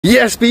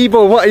Yes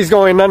people, what is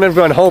going on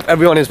everyone? Hope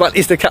everyone is well.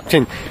 It's the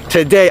captain.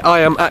 Today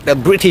I am at the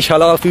British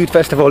Halal Food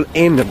Festival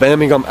in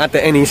Birmingham at the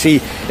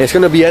NEC. It's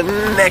going to be a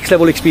next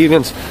level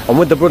experience. I'm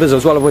with the brothers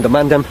as well, I'm with the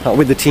mandem,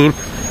 with the team.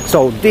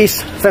 So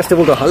this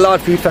festival, the Halal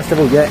Food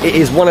Festival, yeah, it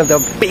is one of the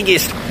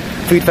biggest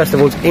food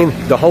festivals in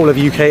the whole of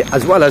UK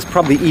as well as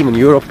probably even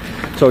Europe.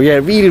 So yeah,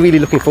 really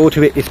looking forward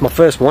to it. It's my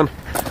first one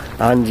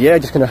and yeah,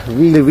 just going to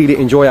really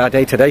enjoy our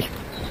day today.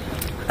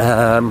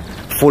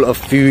 Full of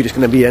food. It's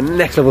going to be a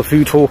next level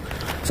food tour.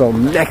 So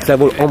next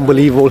level,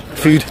 unbelievable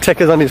food.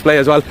 Checkers on display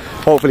as well.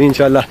 Hopefully,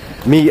 inshallah,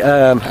 meet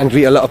and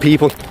greet a lot of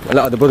people, a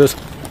lot of the brothers.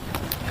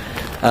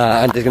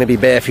 And there's going to be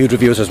bare food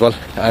reviews as well.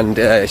 And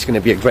it's going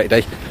to be a great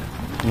day.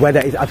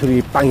 Weather is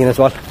absolutely banging as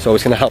well, so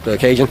it's going to help the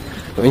occasion.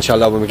 But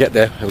inshallah, when we get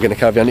there, we're going to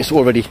carry on. It's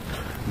already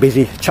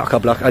busy,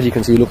 chock-a-block, as you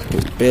can see. Look,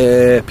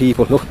 bare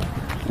people. Look,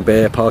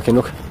 bare parking.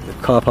 Look, the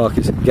car park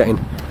is getting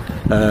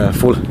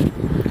full.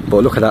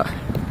 But look at that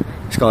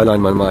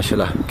skyline, man,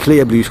 mashallah.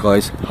 Clear blue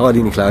skies,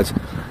 hardly any clouds.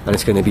 And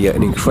it's going to be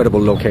an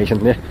incredible location.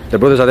 Yeah, the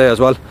brothers are there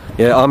as well.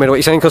 Yeah, Ahmed, what are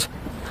you saying, cuz?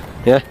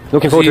 Yeah,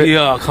 looking forward to it.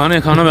 Yeah, what are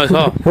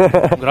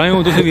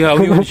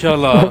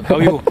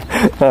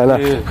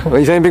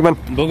you saying, big man?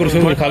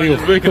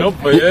 Waking up,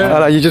 yeah.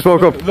 Alright, you just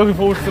woke up. Looking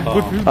forward to some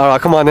good food.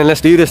 Alright, come on then, let's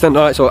do this then.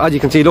 Alright, so as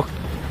you can see, look.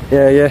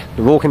 Yeah, they're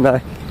walking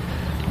there.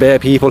 Bare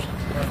people.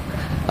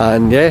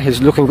 And yeah, it's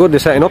looking good, they're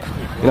setting up.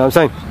 You know what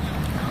I'm saying?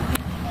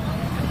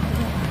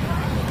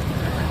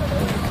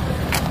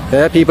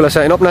 Yeah, people are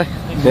setting up now.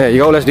 There you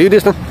go, let's do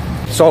this then.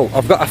 So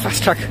I've got a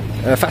fast track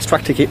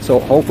ticket, so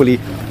hopefully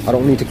I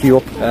don't need to queue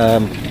up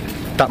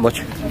that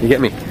much. You get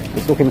me?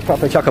 It's looking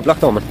proper chock-a-block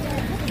though, man.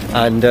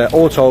 And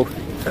also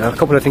a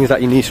couple of things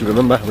that you need to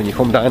remember when you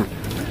come down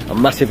a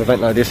massive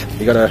event like this.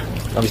 You gotta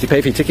obviously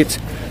pay for your tickets.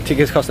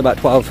 Tickets cost about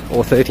 12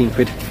 or 13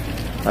 quid.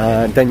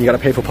 And then you gotta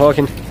pay for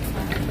parking.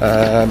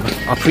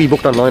 I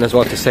pre-booked online as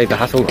well to save the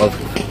hassle of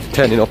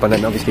turning up and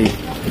then obviously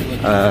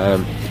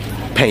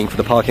paying for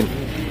the parking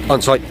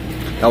on site.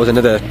 That was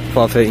another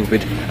 12-13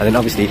 quid, and then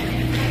obviously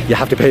you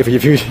have to pay for your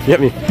food, you get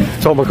me?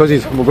 So my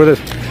cousins, my brothers,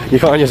 you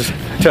can't just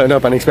turn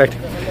up and expect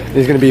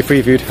there's going to be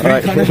free food.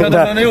 Alright,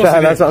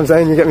 that's what I'm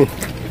saying, you get me?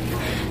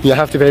 You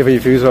have to pay for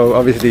your food, so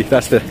obviously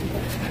that's the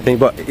thing.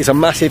 But it's a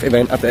massive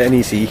event at the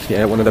NEC,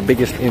 yeah, one of the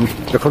biggest in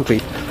the country,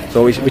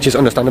 so which is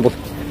understandable.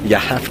 You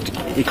have to,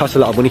 it costs a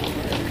lot of money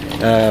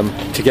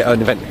to get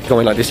an event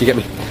going like this, you get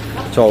me?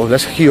 So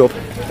let's queue up,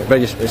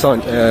 register,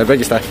 sign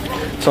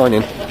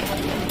in.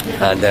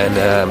 And then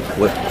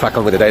we'll crack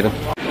on with the day then.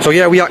 So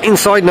yeah, we are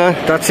inside now,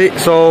 that's it.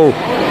 So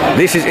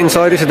this is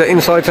inside, this is the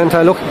inside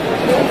centre, look.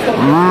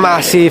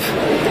 Massive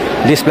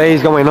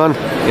displays going on.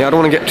 Yeah, I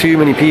don't want to get too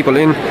many people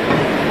in.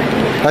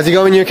 How's it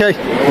going, UK?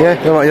 Yeah,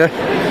 alright, yeah.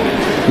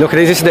 Look at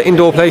this is the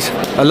indoor place.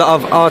 A lot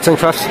of arts and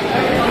crafts.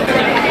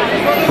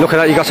 Look at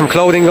that, you got some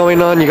clothing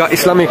going on, you got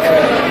Islamic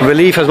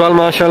relief as well,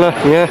 mashallah,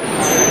 yeah.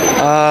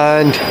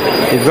 And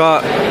you've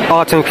got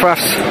arts and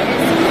crafts,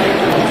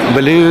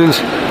 balloons.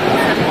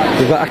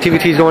 We've got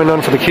activities going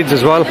on for the kids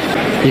as well.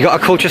 You got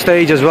a culture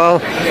stage as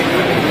well.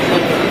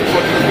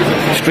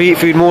 Street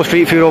food, more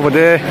street food over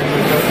there.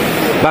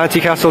 Bounty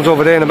castles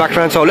over there in the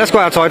background. So let's go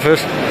outside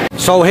first.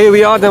 So here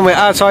we are then, we're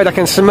outside. I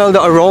can smell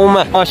the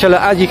aroma. Mashallah,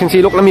 as you can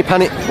see, look, let me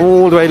pan it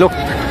all the way, look.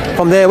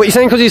 From there, what are you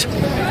saying, cuzzies?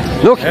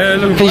 Look,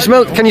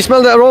 can you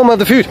smell the aroma of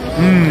the food?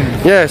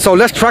 Yeah, so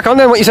let's crack on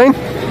then, what are you saying?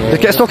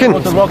 Let's get stuck in.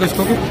 What the rock is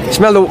cooking?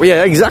 Smell the,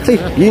 yeah, exactly.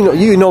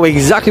 You know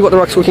exactly what the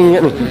rock's cooking, you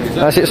get me?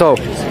 That's it, so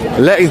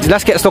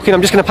let's get stuck in.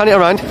 I'm just going to pan it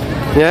around,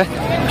 yeah,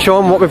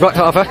 show them what we've got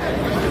to offer.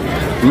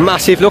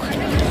 Massive, look.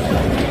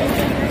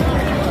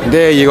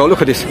 There you go,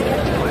 look at this.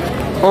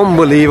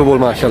 Unbelievable,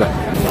 mashallah.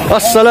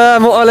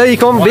 Assalamu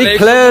alaikum, big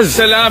players.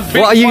 What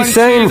are you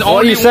saying?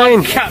 What are you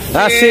saying?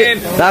 That's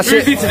it. That's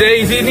it.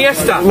 Today is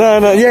Iniesta. No,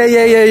 yeah.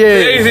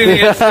 Today's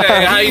Iniesta.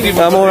 How you doing?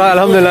 I'm alright,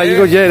 alhamdulillah. You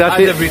good? Yeah, that's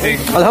it. Everything.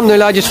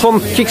 Alhamdulillah, just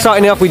from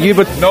kick-starting it off with you,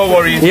 but no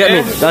worries. You get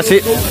me? That's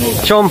it.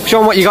 Show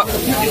them what you got.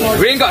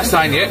 We ain't got a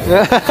sign yet.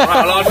 Alright,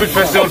 Halal Food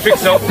Festival,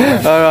 fix up.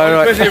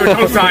 Alright. Especially with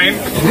no sign.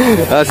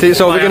 That's it.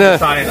 So we're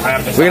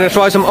gonna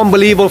try some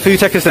unbelievable food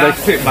techers today.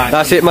 That's it, man.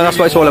 That's it, man. That's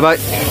what it's all about.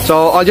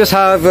 So I'll just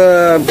have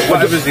a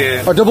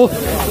double.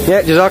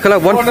 Yeah,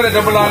 jazakallah. One.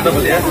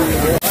 Double, yeah.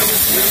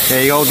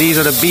 There you go. These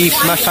are the beef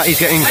smash patties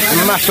getting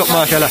mashed up,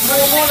 mashallah.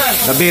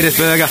 The Beardus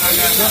Burger.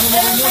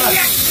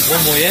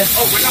 One more, yeah.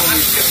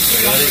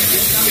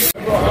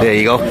 There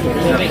you go.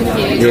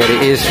 There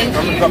it is.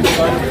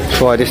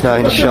 Try this now,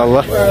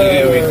 inshallah.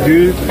 Here we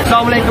do.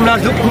 Assalamu alaikum,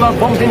 lads. Look who I've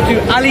bumped into.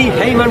 Ali,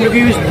 Heyman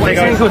Reviews. What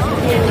are you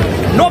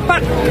saying? Not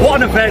bad.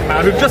 What an event,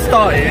 man. We've just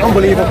started.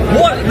 Unbelievable.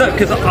 What? Look,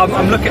 because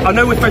I'm looking. I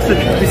know we're supposed to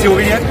this your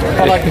video,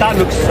 but like that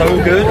looks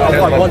so good.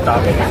 I want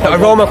that. The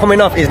aroma coming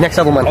off is next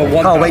level, man.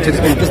 Can't wait to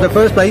this is the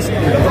first place.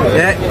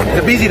 Yeah,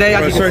 the busy day,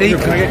 as you can see.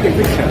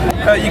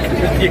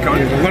 You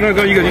can't. No,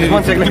 go, you go.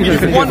 One second, let me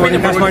just 1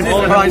 minute, that's fine.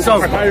 Alright,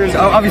 so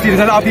obviously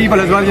there's a lot of people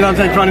as well, you know what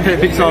I'm saying, trying to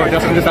take big, so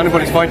that's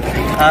understandable, it's fine.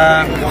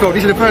 So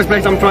this is the first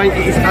place I'm trying.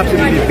 It's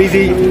absolutely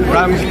busy,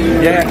 rams.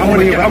 Yeah,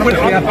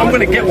 I'm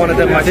gonna get one of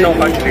them myself,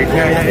 actually.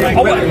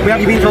 Yeah. Where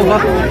have you been so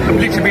far?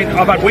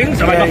 I've had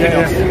wings, I've had nothing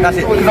else. That's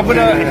it. Because I'm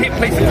gonna hit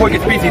places before it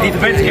gets busy. These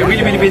events get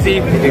really, really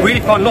busy, really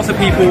fun, lots of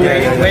people.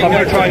 I'm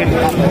gonna try and...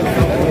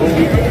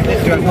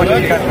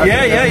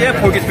 Yeah,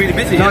 before it gets really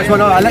busy. Nice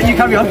one, I'll let you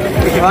carry on.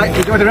 Right,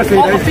 enjoy the rest of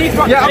your day.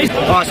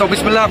 Alright, so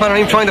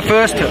Bismillahirrahmanirrahim, trying the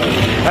first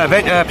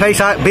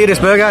place at Beardus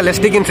Burger. Let's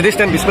dig into this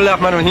then.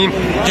 Bismillahirrahmanirrahim.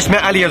 Just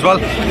met Ali as well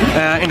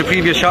in the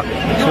previous shot.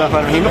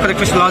 Bismillahirrahmanirrahim. Look at the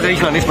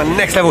crystallization on this man,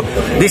 next level.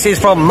 This is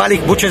from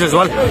Malik Butchers as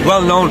well.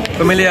 Well known,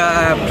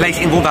 familiar place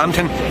in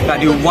Wolverhampton that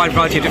do a wide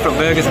variety of different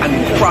burgers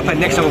and proper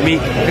next level meat.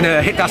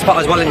 Gonna hit that spot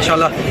as well,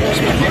 inshallah.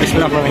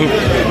 Bismillahirrahmanirrahim.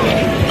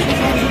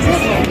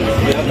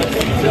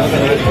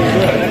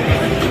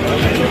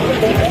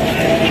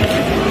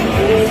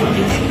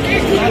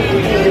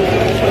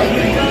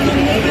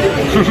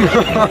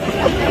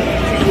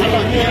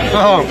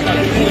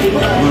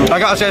 I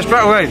gotta say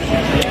straight away,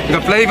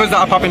 the flavours that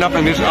are popping up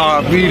in this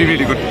are really,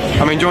 really good.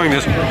 I'm enjoying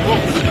this.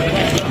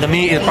 The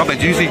meat is proper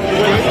juicy.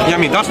 Yeah, I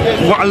mean, that's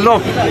what I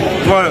love.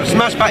 For a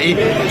smash patty,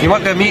 you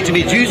want the meat to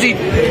be juicy,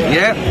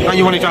 yeah, and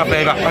you want it to have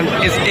flavour. And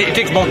it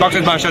ticks both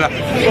boxes, mashallah.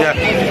 Yeah.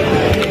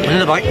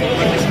 Another bite.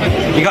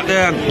 You got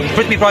the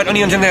crispy fried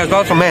onions in there as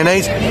well, some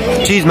mayonnaise,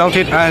 cheese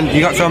melted, and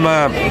you got some,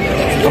 I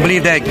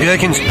believe they're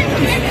gherkins.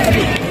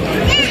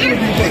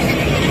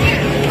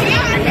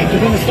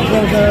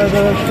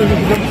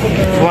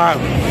 Wow.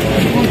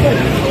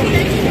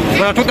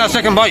 When I took that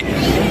second bite,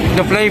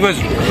 the flavours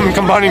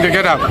combining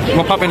together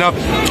were popping up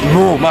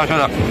more,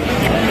 mashallah.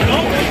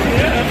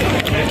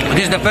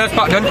 This is the first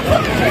spot done,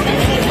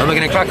 and we're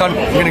going to crack on.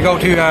 We're going to go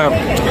to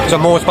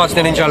some more spots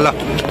then, inshallah.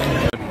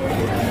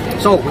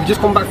 So, we've just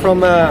come back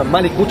from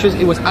Malik Butchers.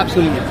 It was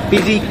absolutely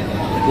busy.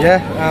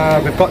 Yeah,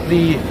 we've got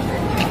the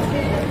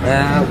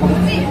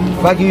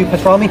Wagyu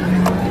pastrami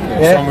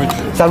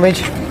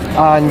sandwich.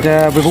 And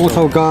we've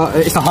also got,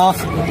 it's a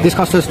half. This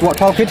cost us what,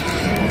 12 quid?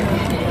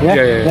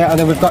 Yeah, and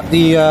then we've got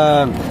the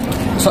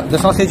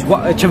sausage,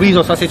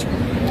 chorizo sausage.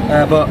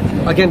 But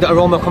again, the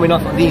aroma coming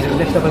off of these is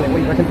next level. What do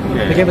you reckon?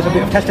 They gave us a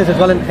bit of testers as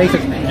well and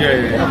tasted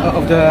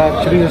of the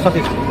chorizo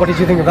sausage. What did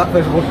you think of that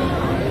first of all?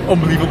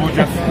 Unbelievable,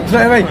 Jeff.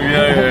 Straight away?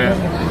 Yeah.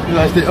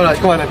 Alright,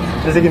 come on then.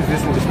 Let's dig into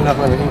this and just we've got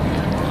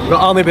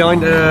Army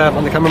behind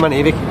on the cameraman,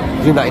 Evik.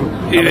 Zoom that in.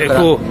 Yeah,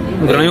 cool.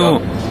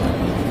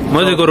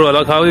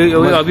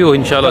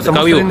 Inshallah. Some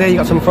mustard in there, you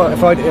got some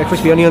fried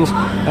crispy onions,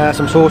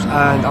 some sauce,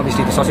 and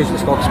obviously the sausage.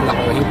 Let's go.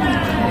 Bismillahirrahmanirrahim.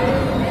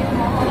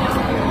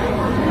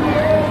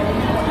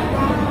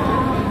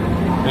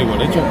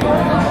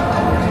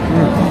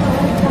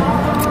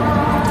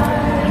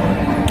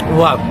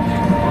 Wow.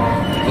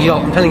 Yo,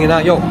 I'm telling you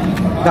now,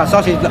 that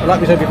sausage, like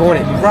we said before,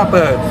 it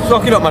proper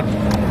soak it up, man.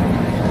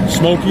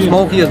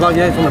 Smoky as well,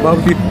 yeah, from the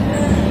barbecue.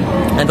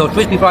 And those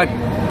crispy fried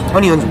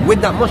onions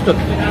with that mustard.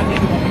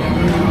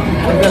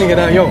 I'm telling you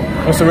that,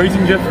 What's the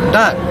rating, Jeff?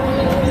 That.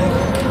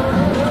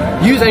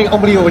 You saying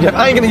unbelievable, Jeff.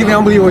 I ain't gonna give you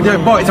unbelievable,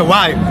 Jeff, but it's a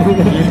wow.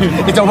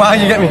 It's a wow,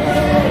 you get me?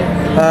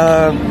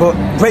 But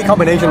great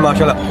combination,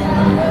 mashallah.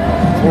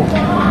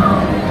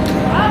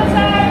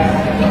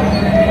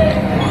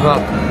 Wow.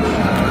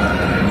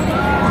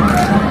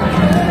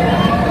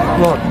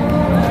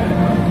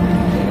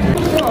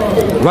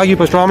 Wagyu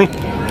pastrami,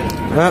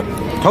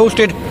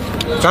 toasted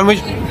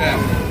sandwich.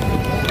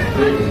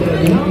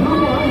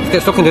 Let's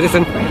get stuck into this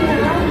one.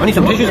 I need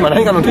some tissues, man. I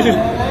ain't got no tissues.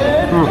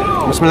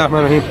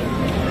 Bismillahirrahmanirrahim.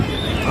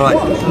 Alright.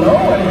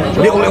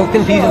 Little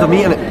thin pieces of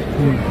meat in it.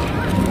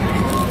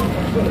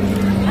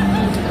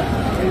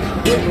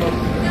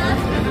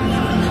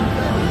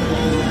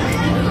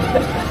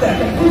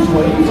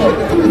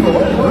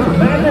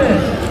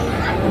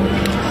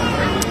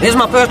 This is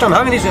my first time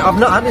having this. I've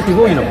not had this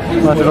before, you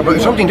know. But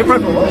it's something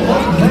different.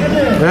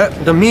 Yeah,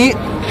 the meat,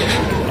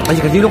 as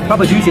you can see, look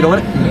proper juicy, don't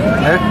it?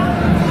 Yeah.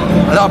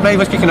 A lot of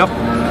flavours kicking up.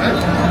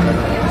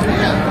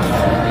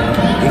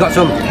 You got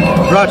some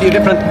variety of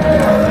different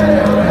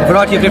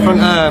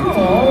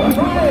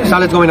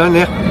salads going on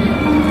there.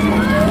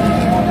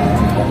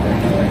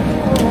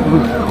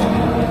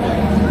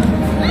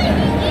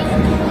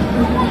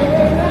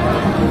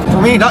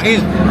 For me, that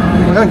is.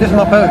 This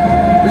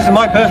is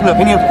my personal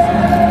opinion.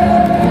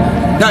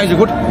 That is a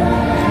good.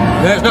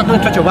 Yeah, it's not going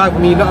to touch a wow for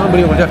me. Not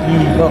unbelievable, Jeff.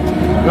 But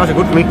that's a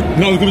good for me.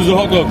 Not as good as the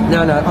hot dog.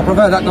 No, I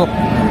prefer that though.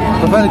 I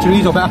prefer the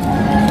chorizo better.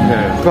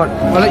 Yeah. Go on,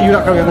 I'll let you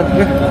carry on then.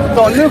 Yeah.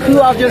 So look who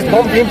I've just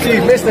bumped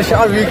into, Mr.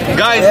 Shahrukh.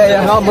 Guys,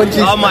 oh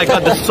my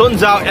god, the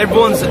sun's out,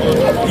 everyone's,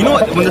 you know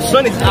what, when the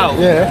sun is out,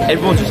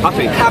 everyone's just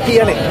happy. Happy,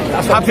 innit?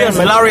 That's happy and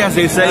Larry, as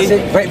they say. That's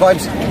it, great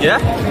vibes. Yeah?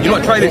 You know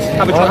what, try this,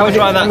 have a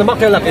try that. On the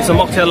Mocktail Lab? It's a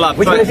Mocktail Lab.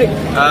 Which one is it?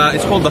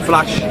 It's called The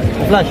Flash.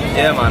 The Flash?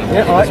 Yeah, man.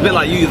 Yeah, alright. It's a bit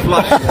like you, The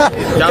Flash.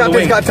 Down the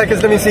wing. Got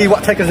takers, let me see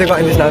what takers they got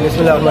in this now.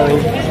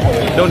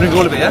 Don't drink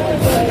all of it, yeah?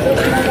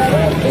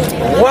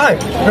 Why?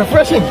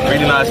 Refreshing.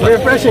 Really nice, man.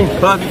 Refreshing.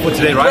 Perfect for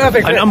today, right?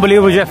 Perfect. An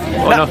unbelievable, Jeff.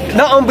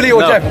 Not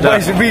unbelievable, Jeff, but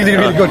it's really,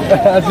 really good.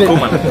 That's it. Cool,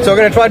 man. So we're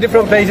going to try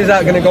different places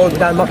out. We're going to go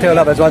down Mocktail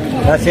Lab as well.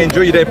 That's it.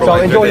 Enjoy your day, bro. So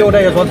enjoy your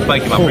day as well.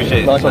 Thank you, man.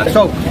 Appreciate it. Nice one.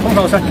 So, come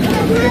closer.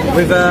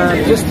 We've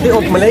just hit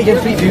up Malaysian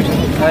street food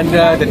and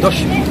the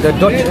Dutch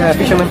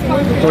Fishermen.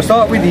 So we'll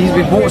start with these.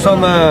 We've bought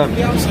some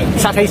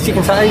satay,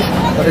 chicken satay.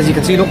 As you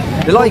can see, look.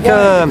 They like,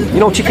 you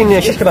know, chicken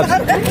shish kebabs.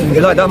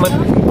 They like that, man.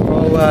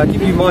 I'll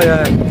give you my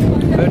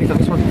verdict on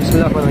this one.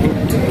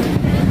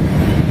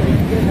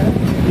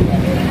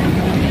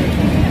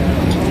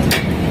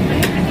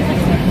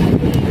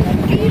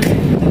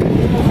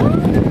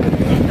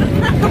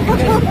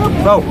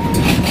 So,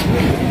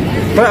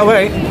 right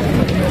away,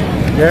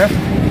 yeah,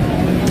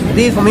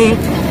 these for me,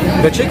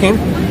 the chicken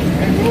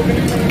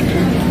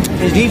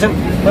is decent,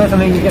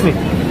 personally, you get me.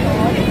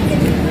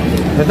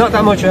 There's not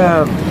that much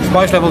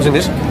spice levels in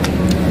this.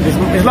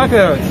 It's like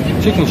a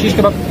chicken shish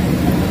kebab,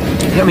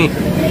 you get me.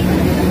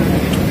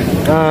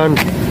 And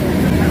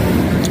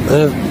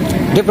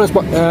different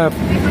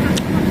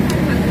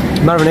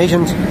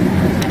marinations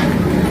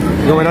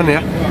going on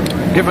there,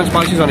 different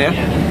spices on there.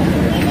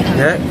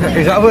 Yeah,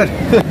 is that a word?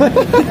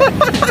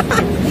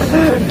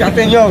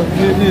 Captain, yo,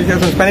 you get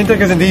some spelling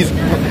checkers in these.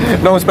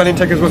 No spelling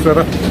checkers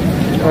whatsoever.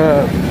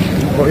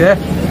 But yeah,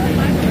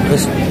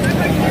 it's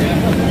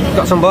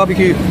got some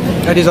barbecue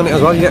eddies on it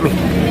as well. You get me?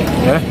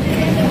 Yeah.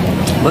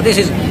 But this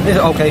is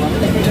okay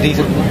to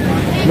decent.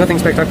 Nothing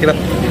spectacular.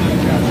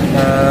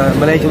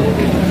 Malaysian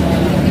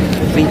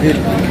seafood.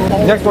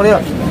 Next one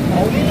here,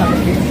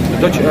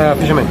 Dutch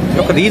Fishermen.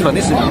 Look at these, man.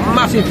 This is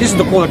massive. This is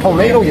the called a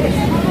tornado, you know.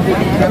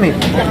 Get me?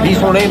 These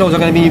tornadoes are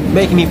going to be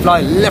making me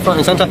fly left, right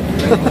and centre.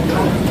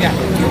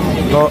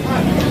 So,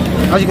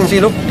 as you can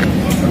see, look,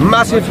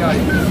 massive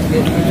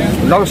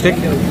long stick,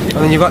 and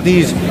then you've got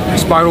these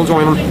spirals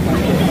going on,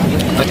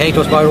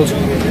 potato spirals.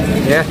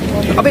 Yeah,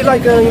 a bit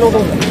like you know, the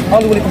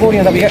aloo wali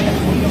pakoria that we get.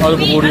 Aloo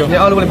pakoria.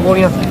 Yeah, aloo wali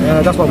pakoria.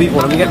 That's what we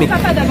call them. You get me?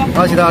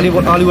 Actually, the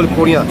aloo wali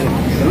pakoria.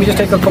 Let me just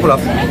take a couple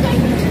off.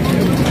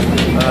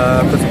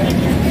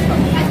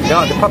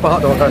 Yeah, the proper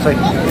hot dog, I say.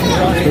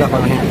 That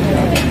one here.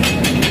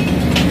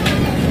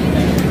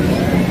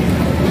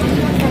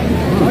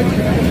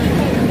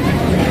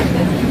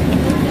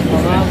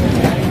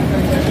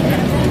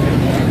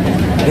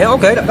 Yeah,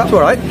 okay, that's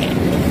alright.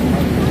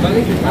 What do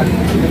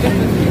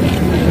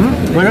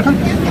you reckon?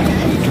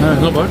 No,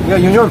 it's not bad. Yeah,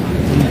 you know.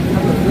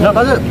 Not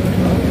bad, is it?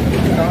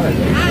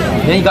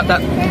 Yeah, you got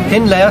that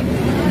thin layer.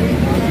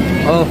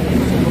 Oh.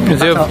 Is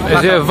there a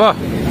va?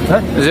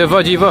 Huh? Is there a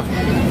vajiva?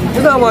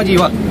 It's not a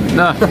wajiva.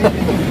 No.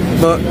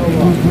 But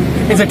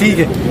it's a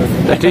tikka.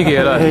 A tikka,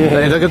 yeah.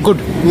 It's like a good.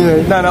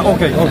 Yeah, no,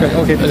 okay.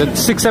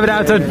 6, 7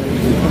 out of 10.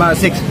 About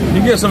 6. You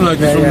can get something like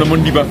this from the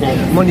Mundi back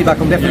home. Mundi back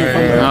home, definitely.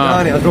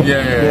 From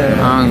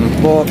Yeah.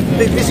 But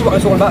this is what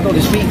it's all about, though.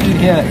 The street food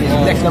here is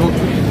next level.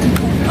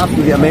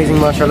 Absolutely amazing,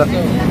 mashallah.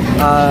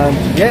 And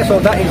yeah, so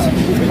that is,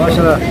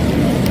 mashallah,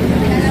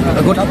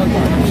 a good.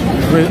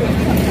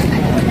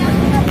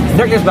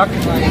 Neck this back.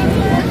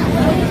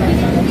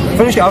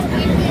 Finish it off,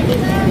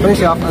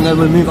 and then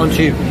we'll move on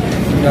to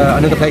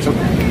another place.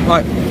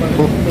 Right,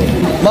 cool.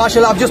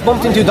 Mashallah, I've just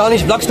bumped into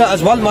DanishVloggster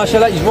as well,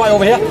 mashallah, he's right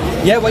over here.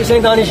 Yeah, what are you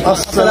saying, Danish?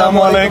 Assalamu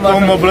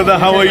alaikum, my brother,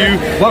 how are you?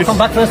 Welcome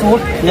back, first of all.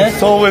 Yeah.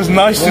 It's always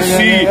nice to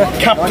see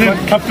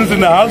captains in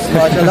the house.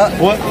 Mashallah.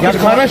 What?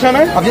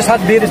 I've just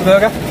had Beardus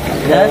Burger.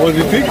 Yeah. What do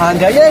you think? And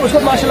yeah, it was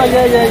good, mashallah,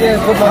 yeah,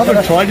 good, mashallah. I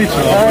haven't tried it,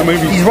 so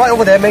maybe. He's right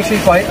over there, make sure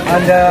you try it.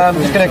 And I'm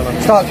just going to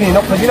start cleaning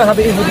up, because you know how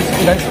it is with this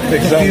event.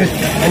 Exactly.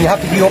 And you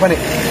have to be up on it.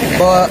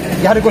 But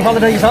you had a good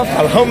holiday yourself?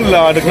 Alhamdulillah,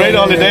 I had a great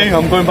holiday.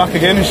 I'm going back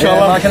again,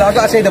 inshallah. Yeah, mashallah, I've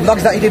got to say, the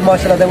vlogs that you did,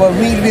 mashallah, they were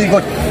really, really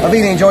good. I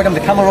really enjoyed them.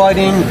 The camel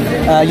riding,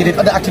 you did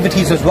other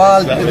activities as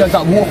well. There's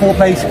that waterfall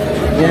place.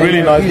 Yeah,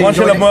 really nice. Really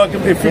Mashallah,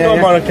 if you go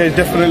to Marrakech,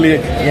 definitely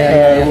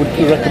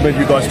would recommend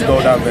you guys to go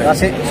down there.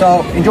 That's it.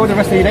 So enjoy the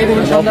rest of your day, then,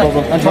 inshallah. No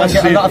problem. And try and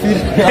get a lot of food.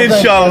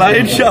 Inshallah,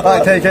 inshallah.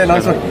 Right, take care,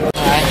 nice one. Alright, no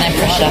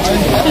pressure.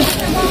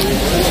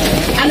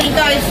 And then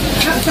guys,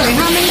 sorry,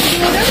 how many did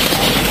you order?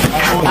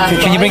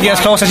 Can you bring it as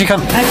close as you can?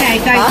 Okay,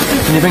 guys.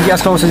 Can you bring it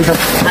as close as you can?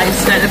 I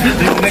just said it.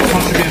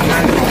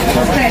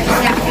 Okay,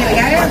 yeah, here we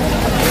go.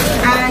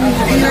 And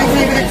are you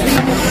okay with it to be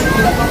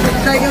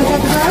gravy on top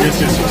as well? Yes.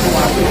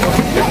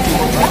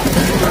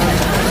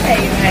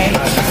 Okay,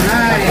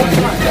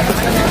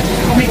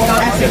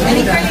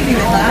 any gravy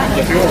with that?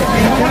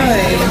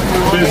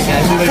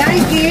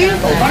 Thank you.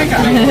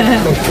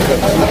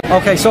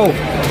 Okay, so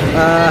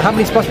how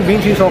many spots we've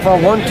been to so far?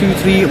 1, 2,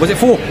 3, was it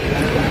 4?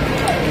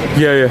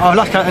 Yeah. I've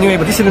lost count anyway,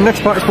 but this is the next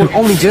spot. It's called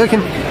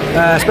OnlyJerkin,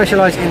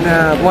 specialised in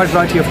a wide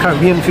variety of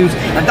Caribbean foods,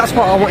 and that's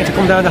why I wanted to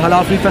come down to the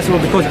Halal Food Festival,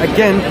 because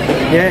again,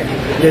 yeah,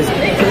 there's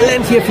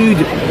plenty of food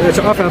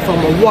to offer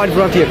from a wide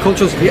variety of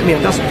cultures, you get me,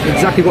 and that's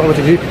exactly what I want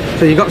to do.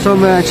 So you got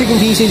some chicken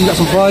pieces, you got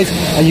some fries,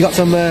 and you got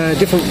some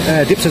different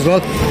dips as well.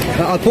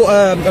 I'll put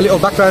a little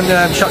background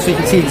shot so you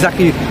can see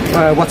exactly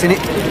what's in it,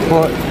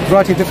 but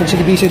variety of different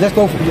chicken pieces. Let's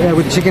go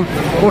with the chicken.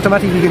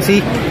 Automatic, you can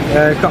see,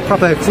 got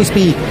proper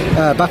crispy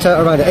batter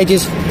around the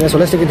edges. Yeah, so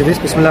let's dig into this.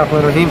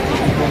 Bismillahirrahmanirrahim.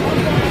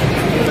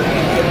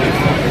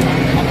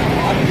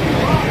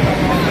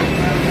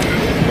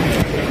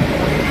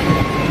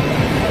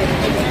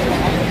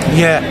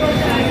 Yeah,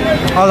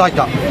 I like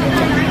that.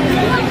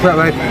 Straight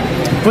away.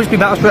 Crispy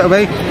batter straight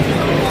away.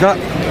 Got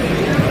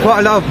quite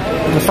a lot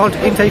of salt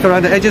intake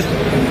around the edges.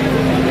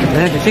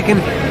 And the chicken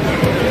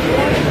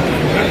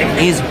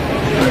is,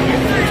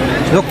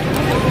 look,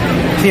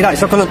 see that,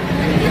 it's succulent.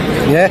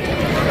 Yeah,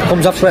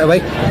 comes up straight away.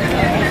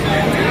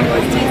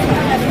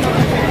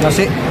 That's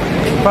it.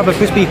 Proper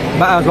crispy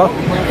batter as well.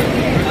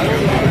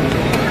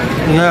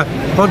 Yeah,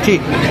 crunchy.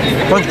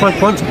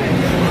 Crunch.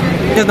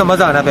 There's no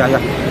maza in that bit, yeah.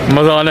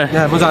 Maza on it.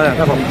 Yeah, maza in it,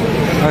 that's all.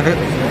 Okay.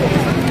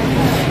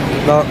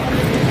 So,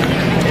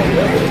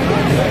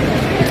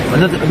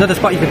 another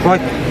spot you can try.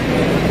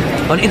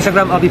 On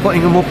Instagram, I'll be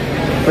putting them up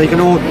so you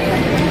can all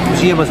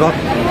see them as well.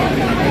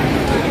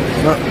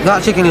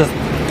 That chicken is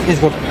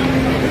good.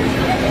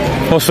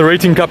 What's the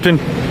rating, Captain?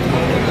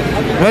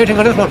 Rating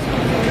on this one?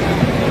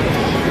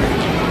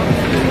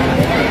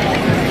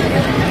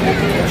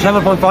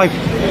 7.5.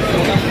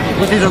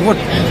 Which is good.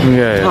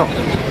 Yeah.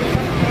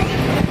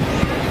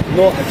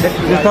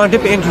 Just try and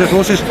dip it into the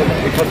sauces.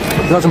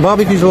 Got some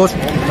barbecue sauce.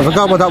 I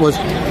forgot what that was.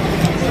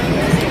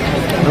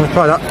 Let's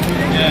try that.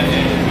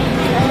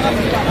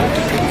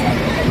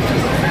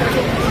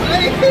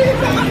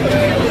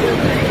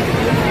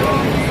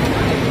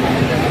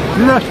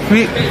 Nice,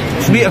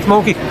 sweet and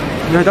smoky.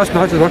 Yeah, that's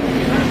nice as well.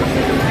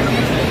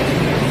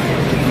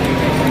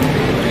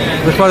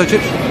 Let's try the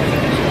chips,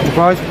 the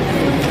fries.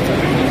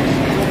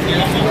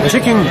 The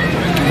chicken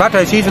batter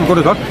is seasoned good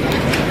as well.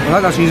 I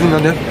like that seasoning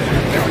on there.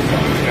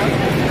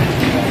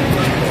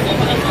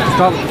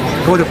 Stop,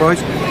 go the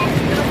fries.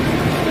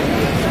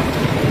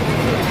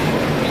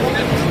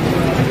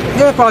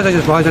 Yeah, fries are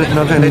just fries, isn't it? You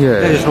know what I'm saying?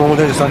 They're just normal,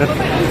 they're just standard.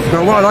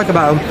 But what I like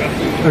about them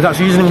is that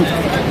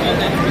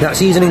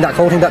seasoning, that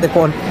coating that they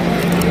put on.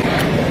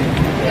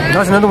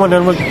 That's another one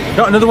then.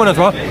 Got another one as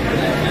well.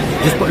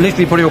 Just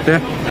literally put it up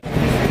there.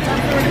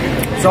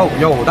 So,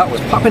 yo, that was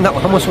popping. That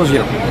was, how much was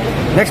it?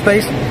 Next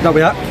place that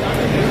we at.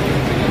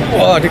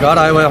 Oh, dear God,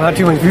 I had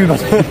too much food.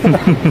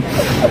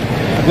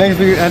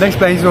 Next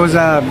place was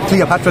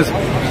Cleopatras.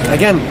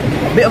 Again,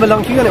 a bit of a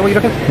long queue on it, what do you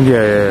reckon?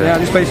 Yeah,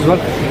 this place as well.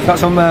 Got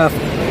some,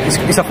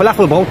 it's a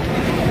falafel bowl.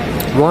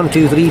 1,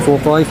 2, 3, 4,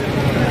 5.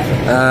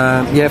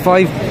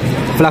 5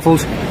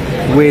 falafels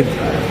with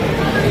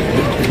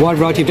a wide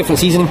variety of different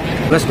seasoning.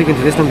 Let's dig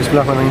into this one.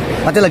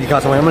 I did like the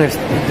car, so I'm going to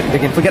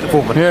dig in. Forget the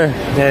fork, man.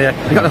 Yeah.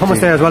 You got the hummus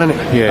there as well, innit?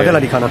 Yeah. I did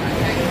like the car.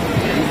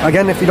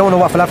 Again, if you don't know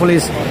what falafel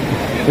is,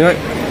 you know,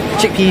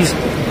 chickpeas,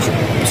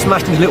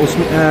 smashed into little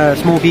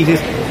small pieces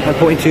and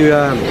put into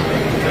a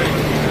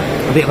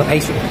bit of a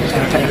pastry.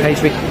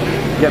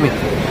 You get me?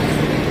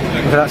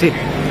 Okay, that's it.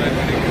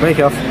 Break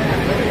it off.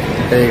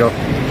 There you go.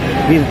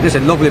 This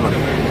is lovely, man.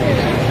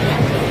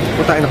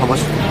 Put that in the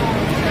hummus.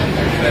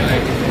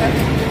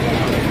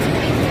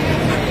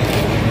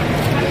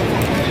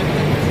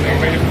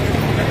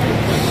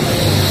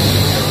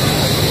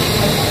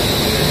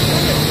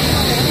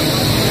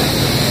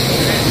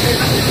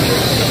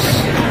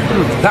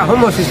 That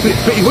hummus is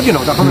pretty good, you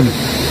know, that hummus.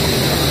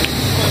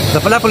 The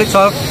falafel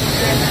itself,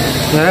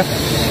 yeah.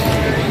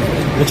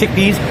 The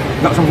chickpeas,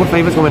 got some good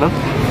flavours going on.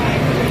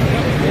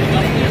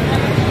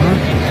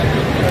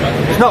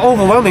 It's not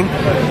overwhelming,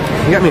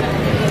 you get me?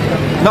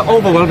 Not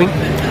overwhelming.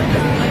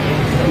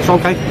 It's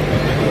okay.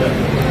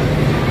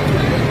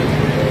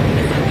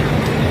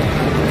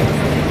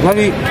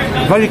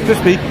 Very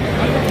crispy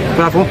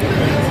falafel.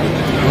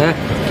 Yeah,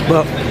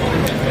 but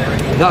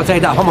I'd say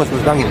that hummus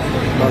was banging.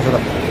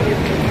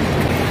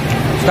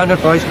 Standard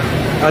price,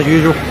 as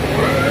usual.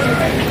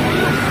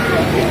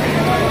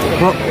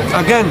 But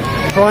again,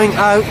 trying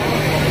out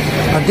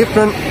a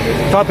different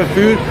type of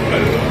food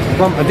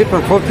from a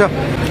different culture,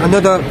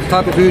 another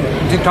type of food,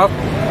 TikTok,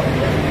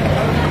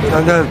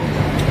 and then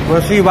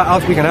we'll see what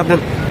else we can have then.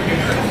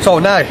 So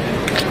now,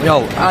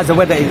 yo, as the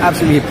weather is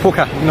absolutely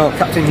pucker, you know,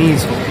 Captain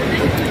needs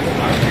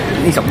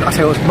some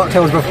mocktails,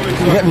 bro.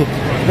 You get me?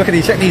 Look at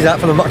these, check these out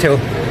from the Mocktail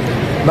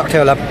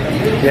Lab.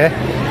 Yeah,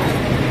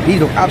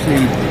 these look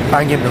absolutely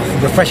banging,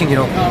 refreshing, you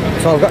know.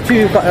 So I've got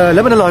two, got a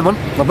lemon and lime one.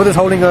 My brother's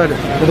holding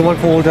another one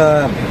called,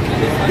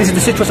 this is the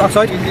citrus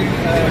oxide.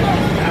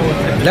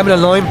 Lemon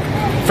and lime,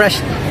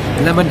 fresh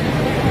lemon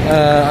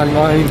and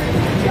lime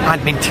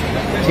and mint.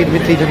 See the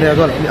mint leaves in there as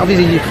well. And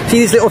obviously, you see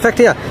this little effect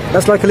here?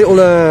 That's like a little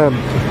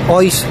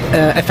ice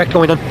effect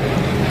going on.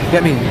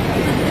 Get me?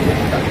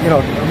 You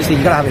know, obviously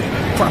you gotta have it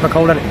proper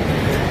cold on it.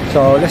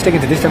 So let's dig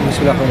into this then.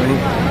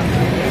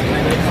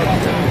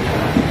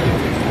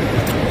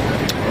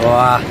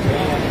 वाह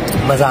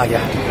मजा आ गया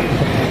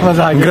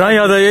ग्रां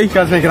याद आई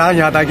कसम ग्रां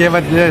याद आ गया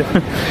but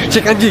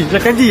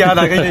शिकंजी याद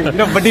आ गई you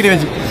know बड़ी ने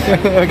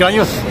ग्रां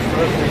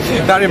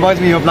that reminds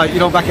me of, like, you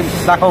know, back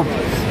home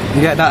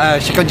you get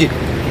that shikanji.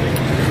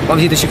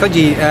 Obviously the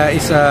shikanji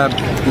is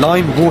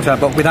lime water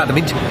but without the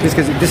mint,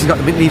 because this has got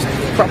the mint leaves.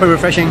 proper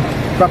refreshing,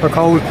 proper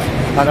cold,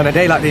 and on a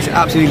day like this,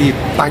 absolutely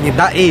banging.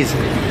 That is,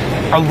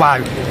 oh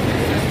wow,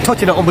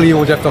 touching an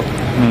unbelievable Jeff though.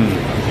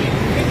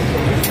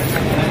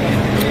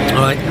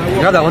 Alright,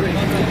 grab that one.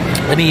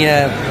 Let me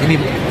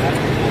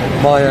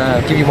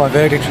give you my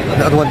verdict on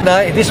the other one.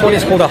 Now, this one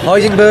is called a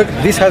Heisenberg.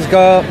 This has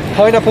got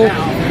pineapple,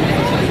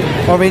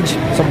 orange,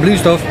 some blue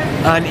stuff,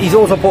 and he's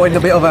also put in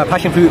a bit of a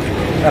passion fruit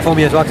for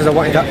me as well because I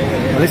wanted that.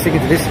 Now, let's dig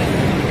into this.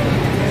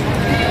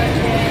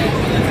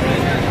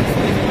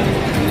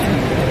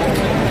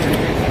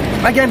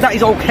 Again, that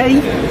is okay,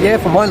 yeah,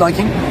 for my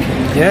liking,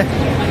 yeah,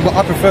 but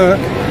I prefer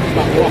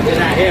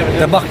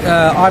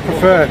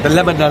the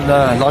lemon and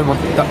lime one,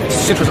 the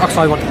citrus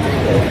oxide one,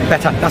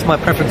 better. That's my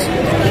preference.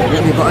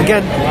 But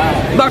again,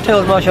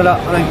 mocktails, mashallah,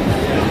 I mean,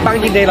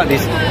 banging day like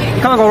this,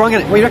 you can't go wrong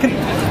in it. What do you reckon?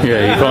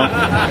 Yeah, you can't.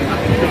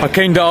 I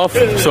caned that off,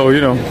 so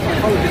you know.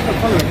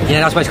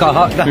 Yeah, that's why it's got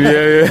hot. Yeah.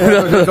 You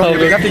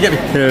have to get me.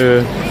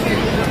 Yeah.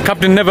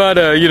 Captain never had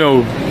a, you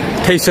know,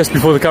 taste test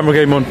before the camera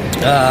came on.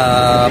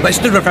 But it's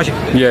still refreshing.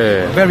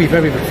 Yeah. Very,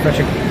 very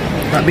refreshing.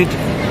 That mint,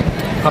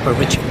 proper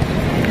rich.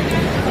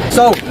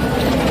 So,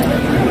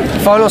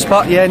 final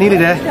spot, yeah, nearly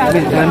there.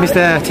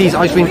 Mr. T's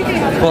ice cream.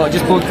 But I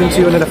just bumped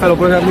into another fellow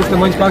brother, Mr.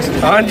 Munchbox.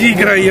 Anji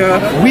Graya.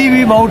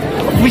 Wee mode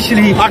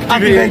officially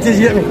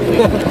activated.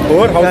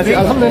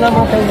 Alhamdulillah, I'm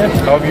okay, yeah.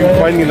 How are you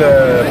finding the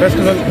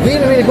festival?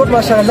 Really good,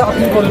 mashallah. A lot of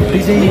people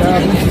busy,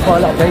 quite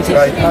a lot of places.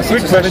 Right.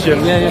 Quick question.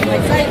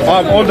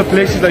 Of all the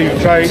places that you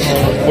tried,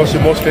 what's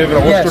your most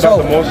favourite? What stood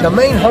out the most? The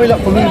main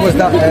highlight for me was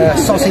that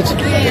sausage.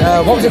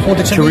 What was it called?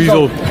 The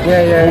chorizo.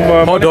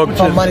 Yeah. Hot dog.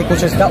 From Malik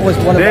Butchers. That was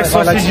one of their my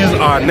highlights. sausages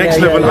are next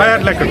level. I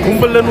had like a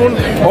Cumberland one,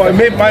 or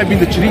it might have been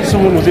the chorizo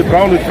one. Was it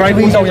brown with fried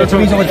onions?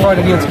 Chorizo with fried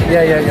onions.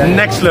 Yeah.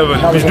 Next level.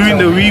 We're doing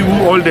the wee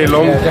woo all day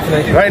long.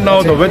 Yeah, right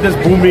now the weather's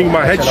booming,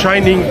 my head's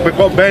shining, I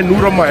got bare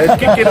noor on my head,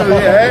 kicking in the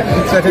hair.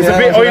 It's a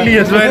bit oily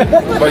as well,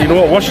 but you know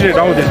what, washing it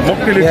down with this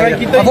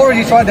mocktail. I've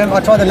already tried them. I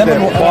tried the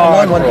lemon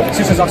lime one,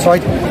 citrus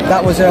oxide.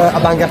 That was a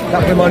banger.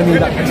 That reminded me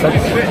of that.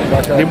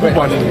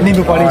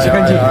 Nimbu Pani.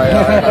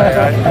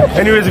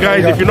 Anyways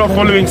guys, if you're not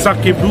following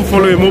Saqib, do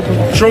follow him up.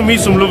 Show me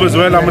some love as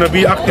well. I'm going to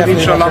be active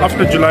inshallah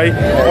after July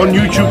on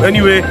YouTube.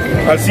 Anyway,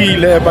 I'll see you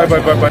later. Bye.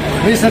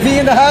 Mr. T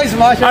in the house,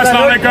 mashallah.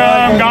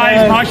 Assalamualaikum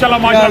guys, mashallah.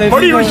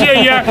 What do you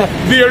say here?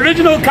 The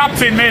original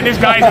captain, man, this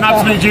guy is an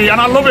absolute G and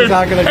I love him.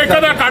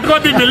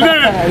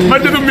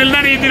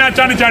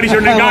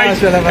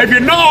 Guys, if you're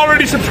not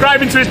already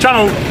subscribing to his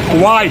channel,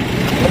 why?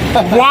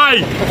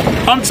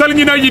 I'm telling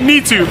you now, you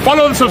need to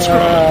follow and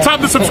subscribe, tap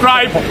the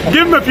subscribe,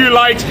 give him a few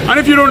likes, and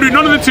if you don't do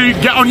none of the two,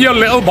 get on your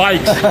little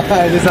bikes.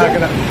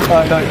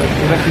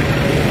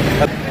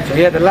 So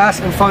yeah, the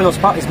last and final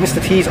spot is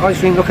Mr. T's ice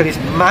cream. Look at this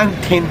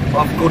mountain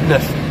of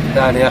goodness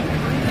down here.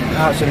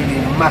 Absolutely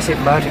massive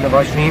mountain of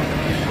ice cream.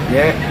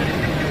 Yeah,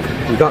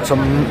 we got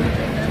some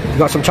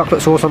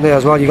chocolate sauce on there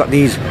as well. You got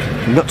these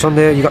nuts on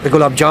there. You got the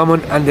gulab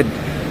jamun and the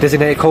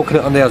designated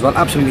coconut on there as well.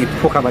 Absolutely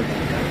pucker, man.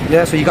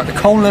 Yeah, so you got the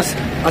coldness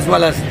as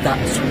well as that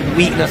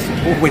sweetness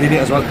within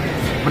it as well.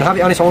 I'm gonna have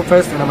it on its own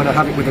first, and I'm gonna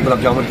have it with the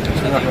gulab jamun.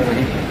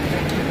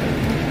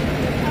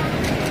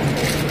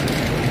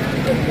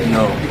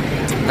 No,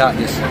 that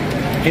just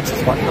hits the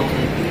spot.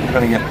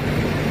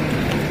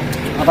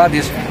 I've had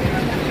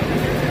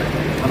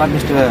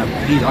Mr.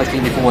 P's ice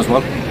cream before as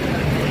well.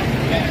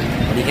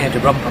 When he came to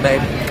Birmingham, I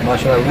met him.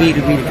 Mashallah,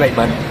 really great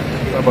man.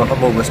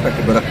 I'm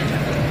respected brother.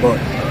 But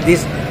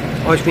this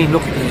ice cream,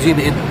 look, you can zoom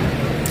it in.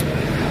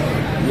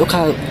 Look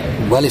how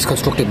well it's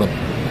constructed, man.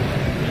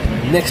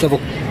 Next level.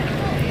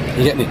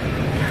 You get me?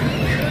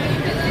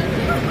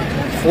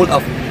 Full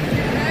of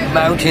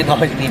mountain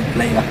ice cream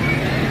flavour.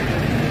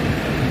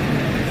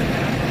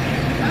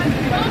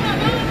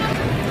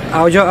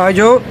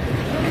 Ajo.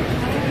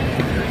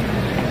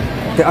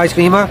 The ice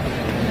creamer.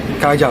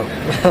 Kajao.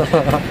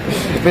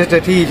 Mr.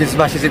 T just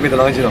smashes it with the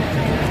lines, you know.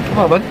 Come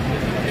on, man.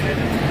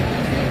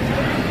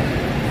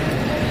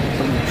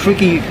 Some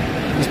tricky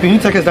spoon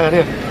takers down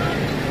here.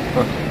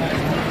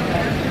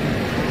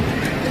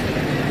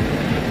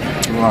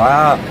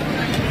 Wow.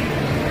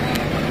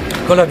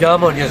 Gulab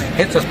jamun just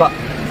hits the spot.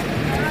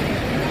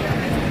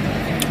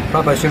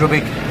 Proper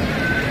syrupy.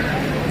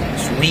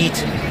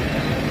 Sweet.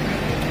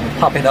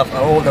 Popping up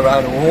all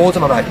around, all to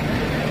my mouth.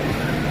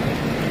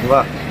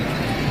 Wow.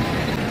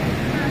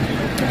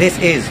 This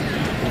is,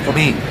 for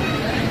me,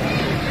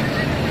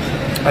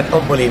 an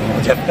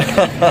unbelievable trip.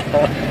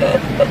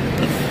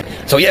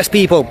 So yes,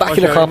 people, back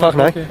in the car park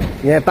now.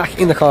 Yeah, back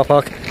in the car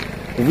park.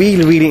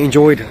 Really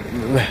enjoyed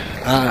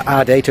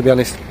our day, to be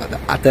honest,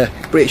 at the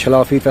British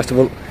Halal Food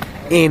Festival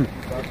in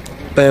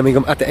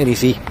Birmingham at the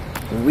NEC.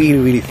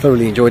 Really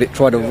thoroughly enjoyed it.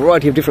 Tried a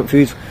variety of different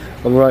foods,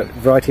 a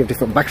variety of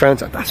different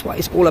backgrounds. That's what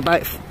it's all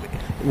about.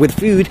 With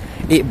food,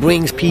 it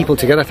brings people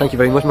together. Thank you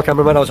very much, my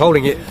cameraman. I was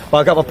holding it, but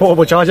I got my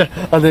portable charger,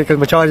 and then because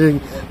my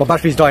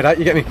battery's died out,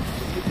 you get me?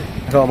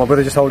 So my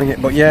brother just holding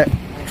it. But yeah,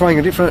 trying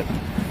a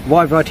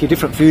wide variety of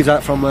different foods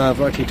out from a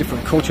variety of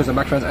different cultures and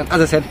backgrounds. And as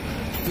I said,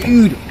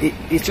 food,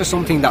 it's just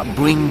something that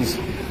brings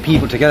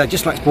people together,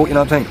 just like sport, you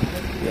know what I'm saying?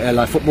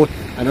 like football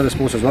and other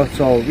sports as well.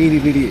 So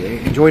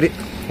really enjoyed it.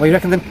 What do you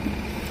reckon then?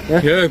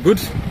 Yeah, good.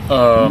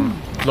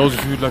 Loads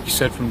of food, like you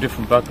said, from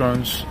different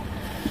backgrounds.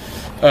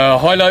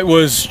 Highlight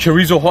was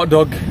chorizo hot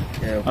dog,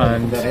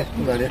 and the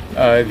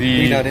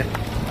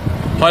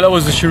highlight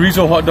was the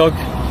chorizo hot dog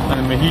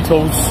and the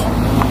mojitos,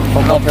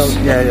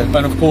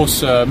 and of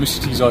course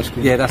Mr. T's ice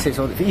cream. Yeah, that's it.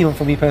 So even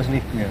for me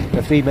personally,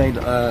 the three main,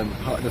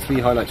 the three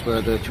highlights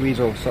were the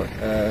chorizo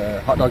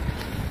hot dog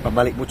from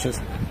Malik Butchers,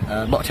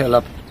 Mocktail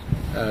Lab,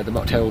 the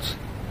mocktails,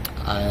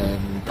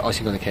 and the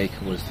icing on the cake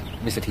was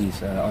Mr.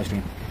 T's ice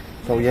cream.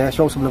 So yeah,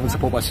 show some love and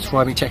support by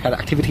subscribing. Check out the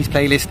activities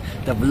playlist,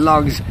 the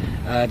vlogs,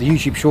 the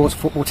YouTube shorts,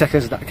 football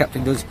checkers that the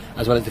captain does,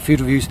 as well as the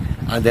food reviews.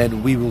 And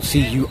then we will see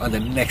you on the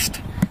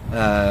next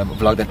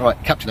vlog then.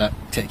 Alright, captain out.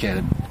 Take care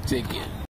then. Take care.